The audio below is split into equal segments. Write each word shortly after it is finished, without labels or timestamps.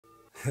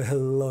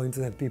Hello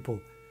internet people.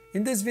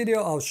 In this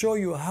video I'll show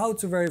you how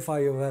to verify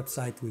your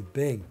website with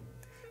Bing.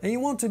 And you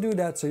want to do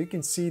that so you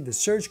can see the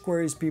search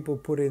queries people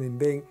put in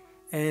Bing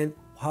and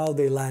how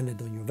they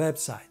landed on your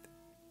website.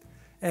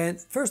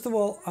 And first of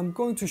all, I'm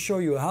going to show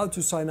you how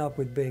to sign up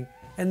with Bing,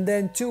 and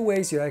then two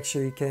ways you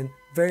actually can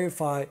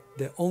verify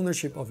the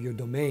ownership of your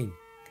domain.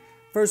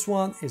 First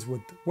one is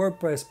with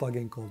WordPress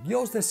plugin called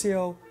Yoast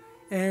SEO,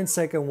 and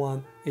second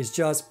one is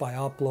just by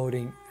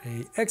uploading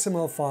a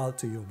XML file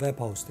to your web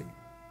hosting.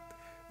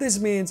 This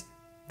means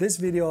this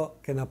video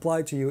can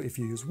apply to you if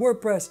you use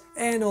WordPress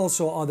and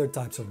also other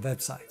types of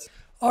websites.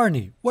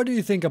 Arnie, what do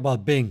you think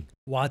about Bing?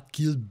 What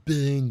killed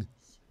Bing?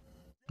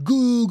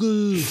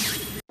 Google!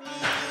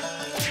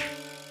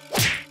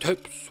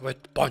 Tips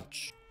with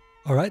punch.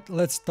 Alright,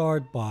 let's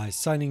start by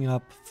signing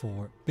up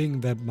for Bing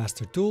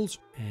Webmaster Tools,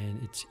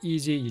 and it's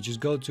easy. You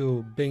just go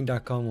to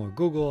bing.com or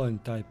Google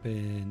and type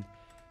in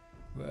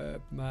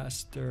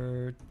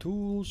Webmaster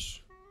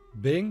Tools,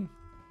 Bing,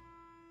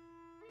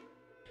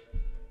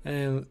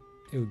 and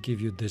it will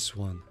give you this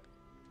one,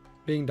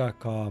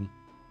 bing.com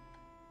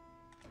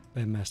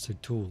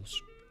Webmaster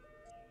Tools.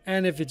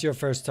 And if it's your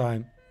first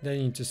time, then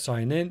you need to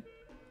sign in.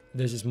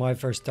 This is my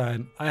first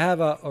time. I have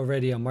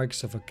already a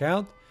Microsoft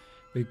account.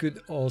 We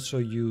could also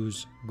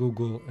use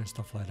Google and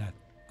stuff like that.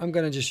 I'm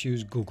gonna just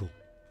use Google.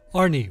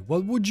 Arnie,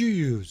 what would you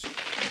use?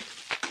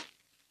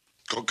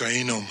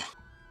 Cocainum.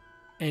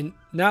 And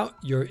now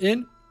you're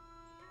in,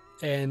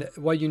 and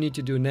what you need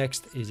to do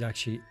next is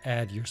actually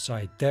add your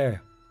site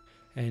there.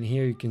 And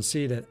here you can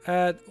see that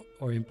add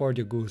or import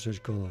your Google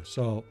Search Console.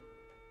 So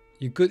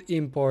you could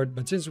import,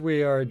 but since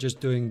we are just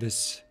doing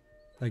this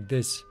like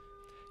this,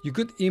 you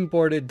could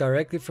import it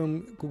directly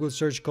from Google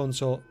Search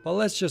Console, but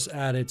let's just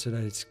add it so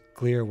that it's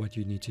clear what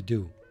you need to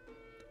do.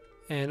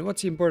 And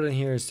what's important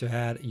here is to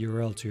add a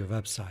URL to your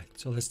website.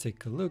 So let's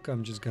take a look.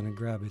 I'm just gonna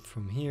grab it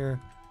from here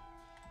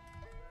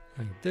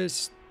like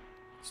this,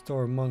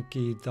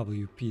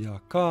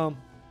 storemonkeywp.com.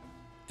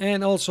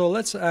 And also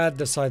let's add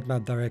the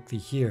sitemap directly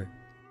here.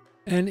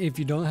 And if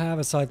you don't have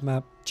a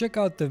sitemap, check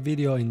out the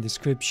video in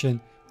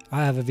description.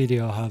 I have a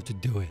video how to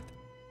do it.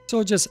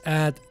 So just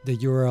add the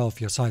URL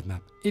of your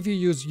sitemap. If you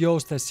use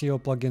Yoast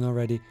SEO plugin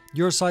already,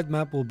 your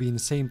sitemap will be in the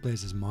same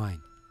place as mine.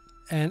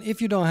 And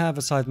if you don't have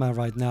a sitemap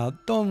right now,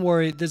 don't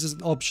worry, this is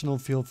an optional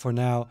field for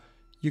now.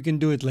 You can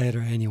do it later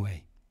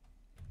anyway.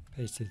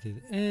 Pasted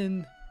it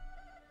in.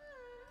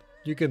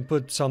 You can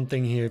put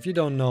something here. If you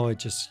don't know it,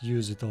 just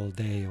use it all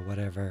day or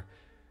whatever.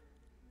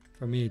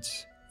 For me,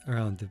 it's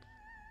around the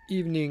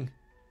evening.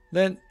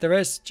 Then the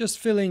rest, just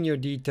fill in your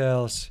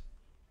details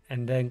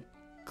and then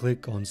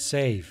click on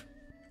save.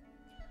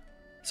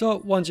 So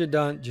once you're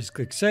done, just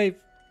click save.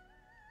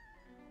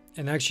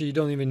 And actually you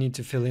don't even need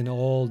to fill in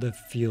all the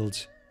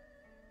fields.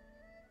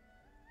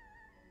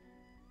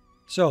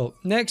 So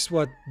next,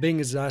 what Bing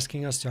is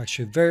asking us to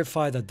actually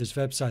verify that this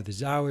website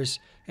is ours,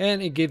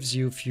 and it gives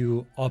you a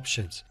few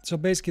options. So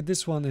basically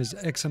this one is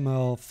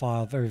XML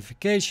file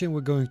verification.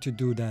 We're going to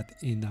do that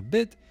in a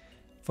bit.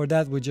 For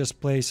that, we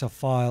just place a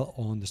file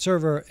on the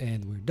server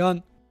and we're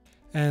done.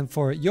 And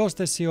for Yoast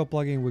SEO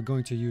plugin, we're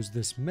going to use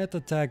this meta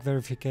tag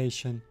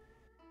verification.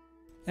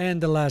 And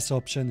the last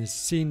option is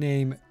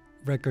CNAME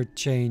record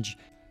change.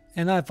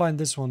 And I find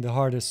this one the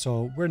hardest,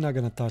 so we're not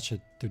going to touch it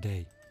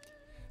today.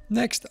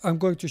 Next, I'm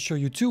going to show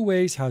you two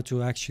ways how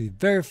to actually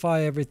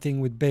verify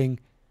everything with Bing.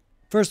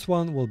 First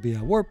one will be a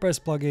WordPress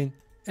plugin.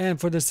 And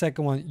for the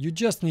second one, you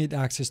just need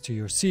access to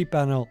your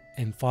cPanel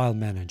and file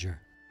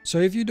manager. So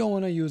if you don't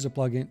want to use a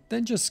plugin,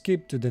 then just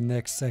skip to the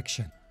next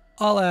section.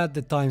 I'll add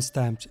the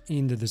timestamps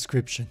in the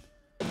description.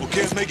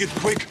 Okay, make it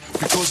quick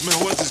because my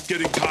horse is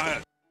getting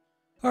tired.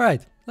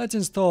 Alright, let's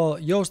install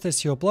Yoast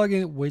SEO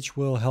plugin, which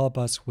will help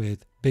us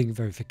with Bing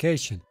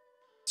verification.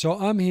 So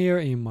I'm here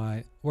in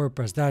my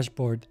WordPress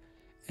dashboard,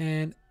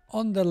 and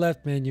on the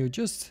left menu,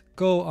 just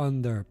go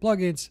under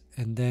plugins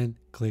and then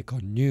click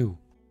on new.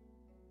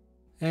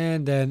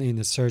 And then in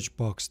the search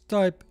box,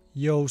 type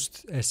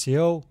Yoast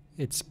SEO.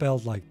 It's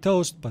spelled like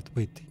toast but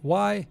with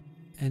Y,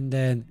 and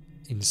then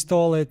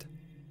install it,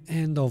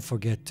 and don't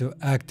forget to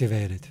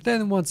activate it.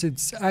 Then once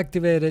it's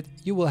activated,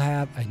 you will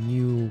have a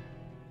new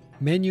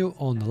menu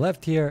on the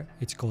left here.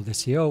 It's called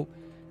SEO.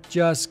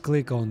 Just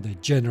click on the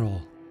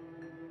general.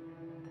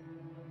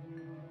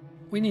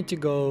 We need to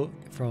go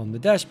from the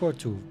dashboard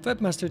to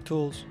Webmaster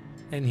Tools,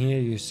 and here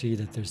you see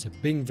that there's a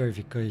Bing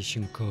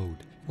verification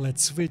code.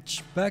 Let's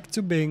switch back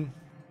to Bing.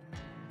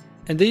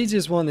 And the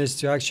easiest one is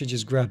to actually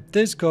just grab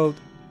this code.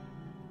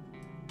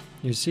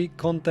 You see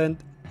content,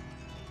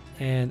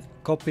 and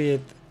copy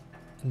it,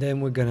 and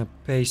then we're gonna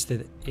paste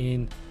it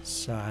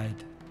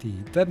inside the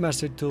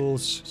Webmaster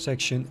Tools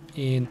section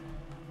in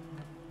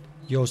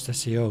Yoast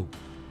SEO.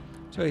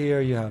 So here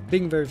you have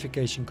Bing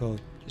verification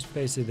code, just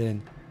paste it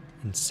in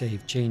and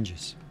save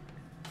changes.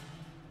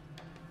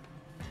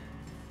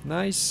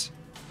 Nice.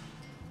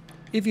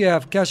 If you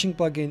have caching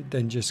plugin,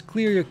 then just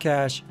clear your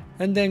cache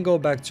and then go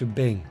back to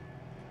Bing.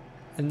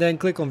 And then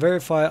click on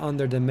verify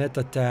under the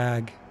meta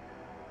tag.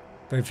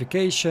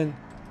 Verification,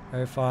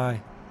 verify.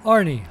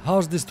 Arnie,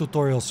 how's this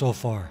tutorial so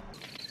far?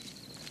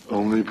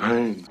 Only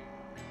pain.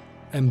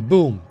 And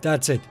boom,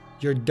 that's it.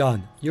 You're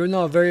done. You're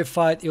now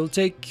verified. It'll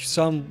take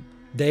some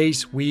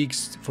days,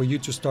 weeks for you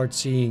to start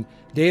seeing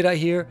data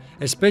here.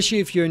 Especially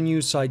if you're a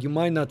new site, you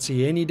might not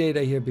see any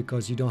data here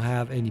because you don't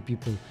have any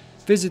people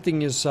visiting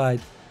your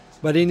site.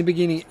 But in the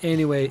beginning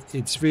anyway,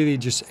 it's really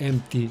just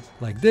empty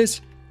like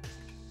this.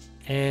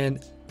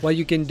 And what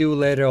you can do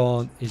later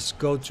on is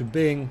go to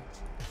bing.com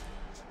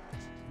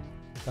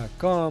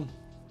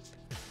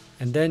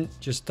and then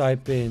just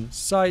type in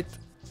site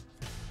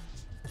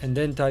and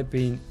then type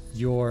in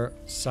your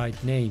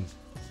site name.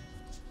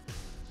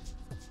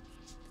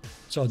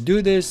 So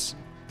do this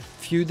a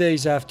few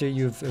days after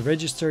you've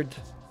registered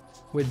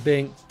with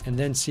Bing and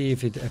then see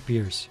if it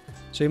appears.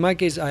 So in my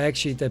case,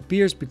 it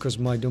appears because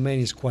my domain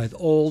is quite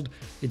old.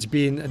 It's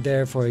been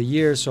there for a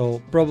year,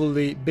 so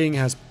probably Bing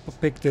has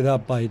picked it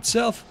up by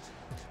itself.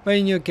 But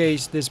in your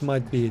case, this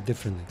might be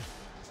differently.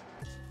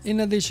 In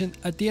addition,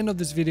 at the end of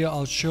this video,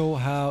 I'll show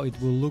how it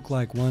will look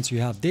like once you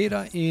have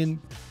data in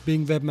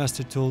Bing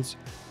Webmaster Tools.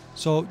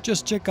 So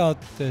just check out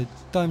the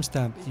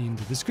timestamp in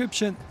the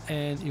description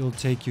and it will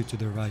take you to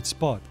the right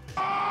spot.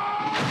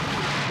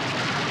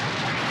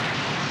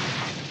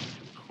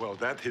 Well,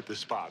 that hit the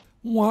spot.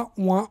 Wah,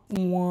 wah,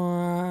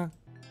 wah.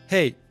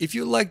 Hey, if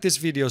you like this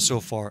video so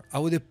far, I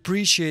would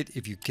appreciate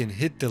if you can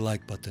hit the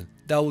like button.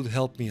 That would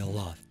help me a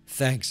lot.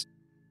 Thanks.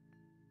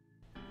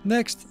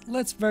 Next,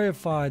 let's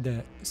verify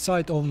the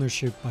site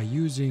ownership by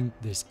using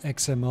this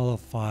XML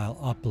file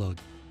upload.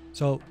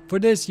 So for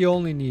this, you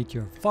only need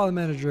your file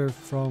manager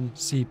from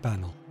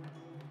cPanel.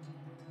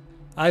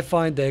 I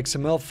find the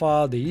XML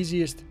file the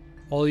easiest.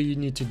 All you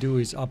need to do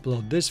is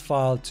upload this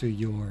file to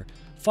your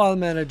file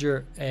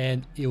manager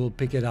and it will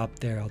pick it up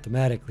there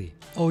automatically.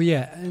 Oh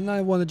yeah, and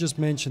I want to just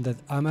mention that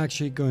I'm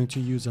actually going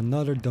to use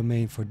another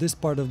domain for this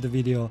part of the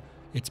video.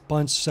 It's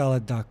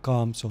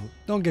punchsalad.com, so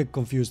don't get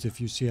confused if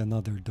you see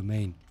another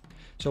domain.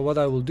 So what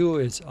I will do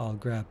is I'll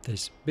grab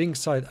this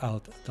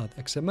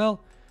bingsiteout.xml,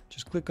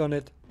 just click on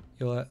it,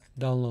 you'll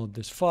download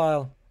this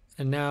file,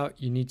 and now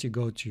you need to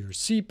go to your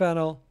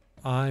cPanel.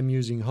 I'm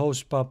using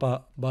Host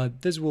Papa,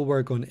 but this will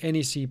work on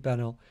any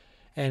cPanel.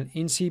 And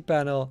in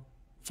cPanel,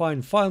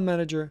 find File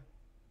Manager,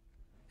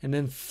 and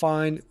then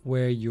find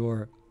where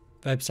your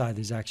website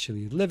is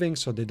actually living.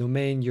 So the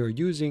domain you're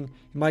using,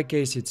 in my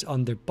case, it's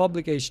under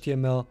public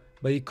HTML,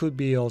 but it could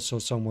be also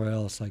somewhere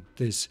else, like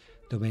this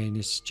domain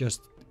is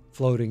just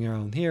floating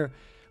around here.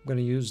 I'm going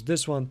to use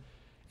this one.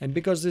 And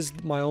because this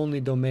is my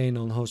only domain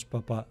on Host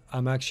Papa,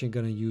 I'm actually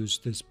going to use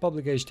this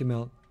public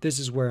HTML. This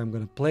is where I'm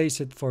going to place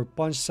it for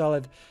Punch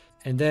Salad.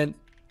 And then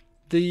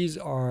these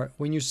are,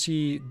 when you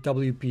see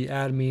WP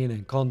admin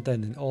and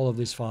content and all of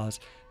these files,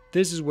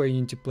 this is where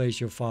you need to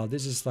place your file.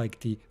 This is like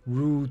the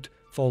root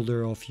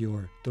folder of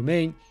your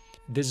domain.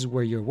 This is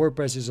where your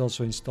WordPress is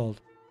also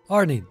installed.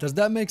 Arnie, does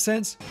that make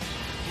sense?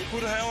 Who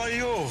the hell are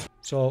you?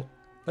 So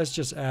let's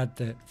just add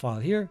the file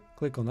here.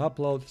 Click on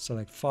upload,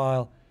 select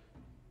file,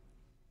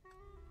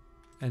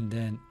 and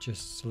then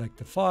just select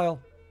the file.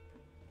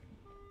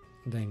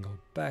 Then go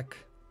back.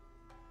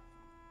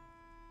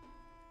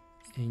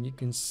 And you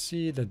can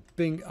see that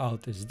Bing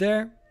out is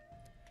there.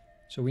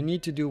 So we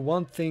need to do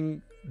one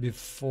thing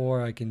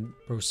before I can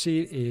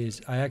proceed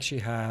is I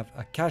actually have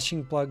a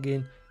caching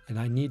plugin and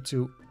I need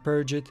to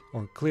purge it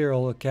or clear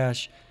all the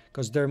cache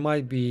because there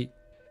might be,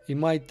 it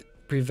might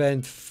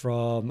prevent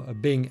from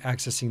Bing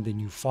accessing the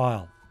new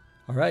file.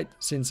 All right,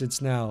 since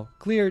it's now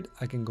cleared,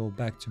 I can go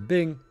back to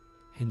Bing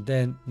and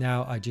then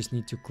now I just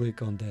need to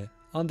click on the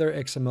under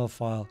XML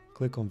file,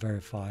 click on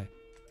verify.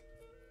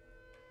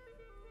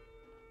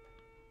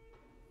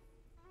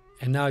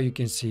 And now you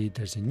can see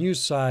there's a new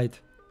site,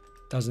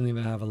 doesn't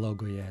even have a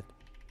logo yet.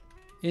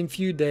 In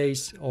few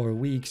days or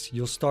weeks,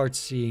 you'll start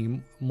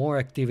seeing more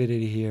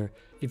activity here.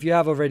 If you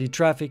have already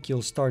traffic,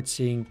 you'll start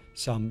seeing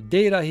some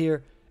data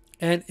here.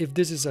 And if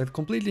this is a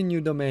completely new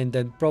domain,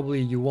 then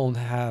probably you won't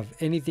have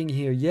anything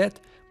here yet.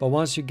 But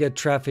once you get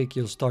traffic,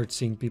 you'll start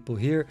seeing people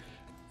here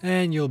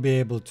and you'll be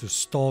able to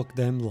stalk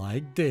them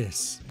like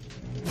this.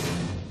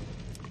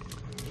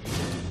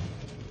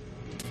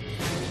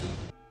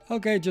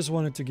 Okay, just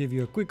wanted to give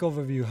you a quick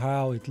overview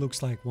how it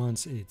looks like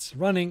once it's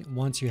running,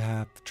 once you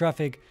have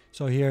traffic.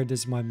 So here,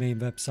 this is my main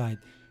website.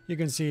 You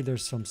can see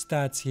there's some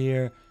stats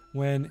here,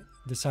 when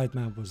the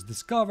sitemap was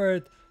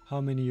discovered, how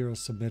many euros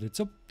submitted.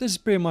 So this is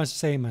pretty much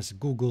same as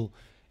Google.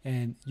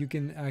 And you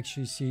can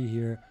actually see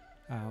here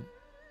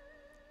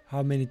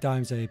how many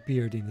times I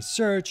appeared in the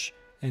search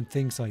and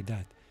things like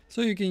that.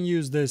 So you can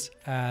use this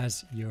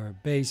as your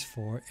base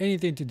for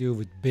anything to do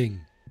with Bing.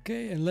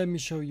 Okay, and let me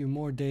show you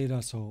more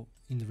data. So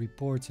in the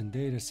reports and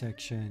data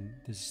section,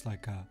 this is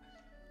like a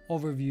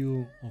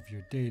overview of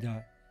your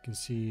data. You can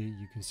see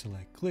you can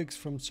select clicks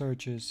from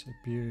searches,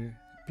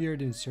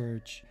 appeared in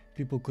search,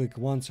 people click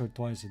once or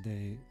twice a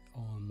day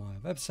on my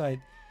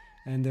website,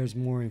 and there's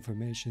more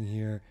information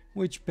here,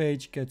 which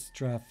page gets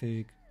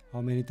traffic, how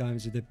many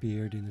times it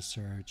appeared in a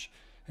search,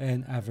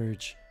 and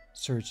average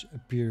search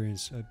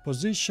appearance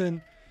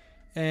position,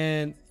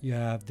 and you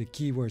have the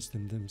keywords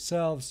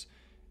themselves,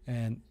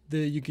 And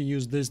you can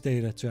use this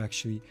data to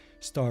actually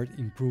start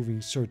improving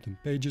certain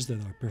pages that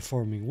are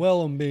performing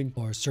well on Bing,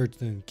 or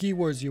certain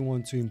keywords you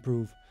want to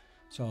improve.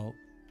 So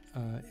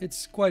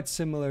it's quite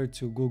similar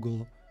to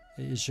Google,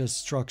 it's just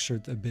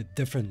structured a bit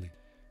differently.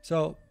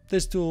 So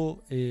this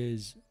tool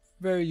is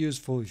very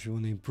useful if you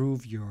want to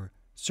improve your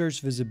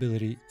search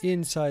visibility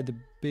inside the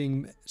Bing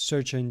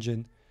search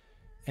engine.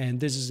 And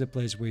this is a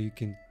place where you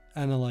can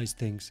analyze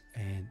things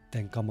and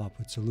then come up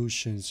with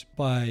solutions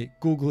by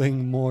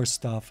Googling more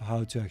stuff,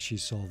 how to actually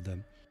solve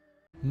them.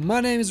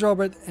 My name is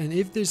Robert, and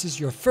if this is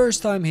your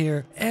first time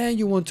here and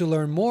you want to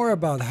learn more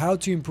about how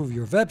to improve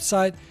your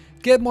website,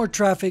 get more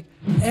traffic,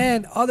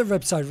 and other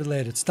website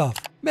related stuff,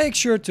 make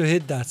sure to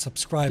hit that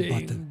subscribe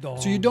button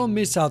so you don't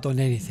miss out on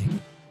anything.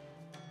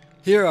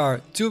 Here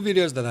are 2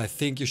 videos that I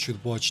think you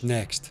should watch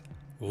next.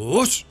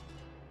 Whoosh!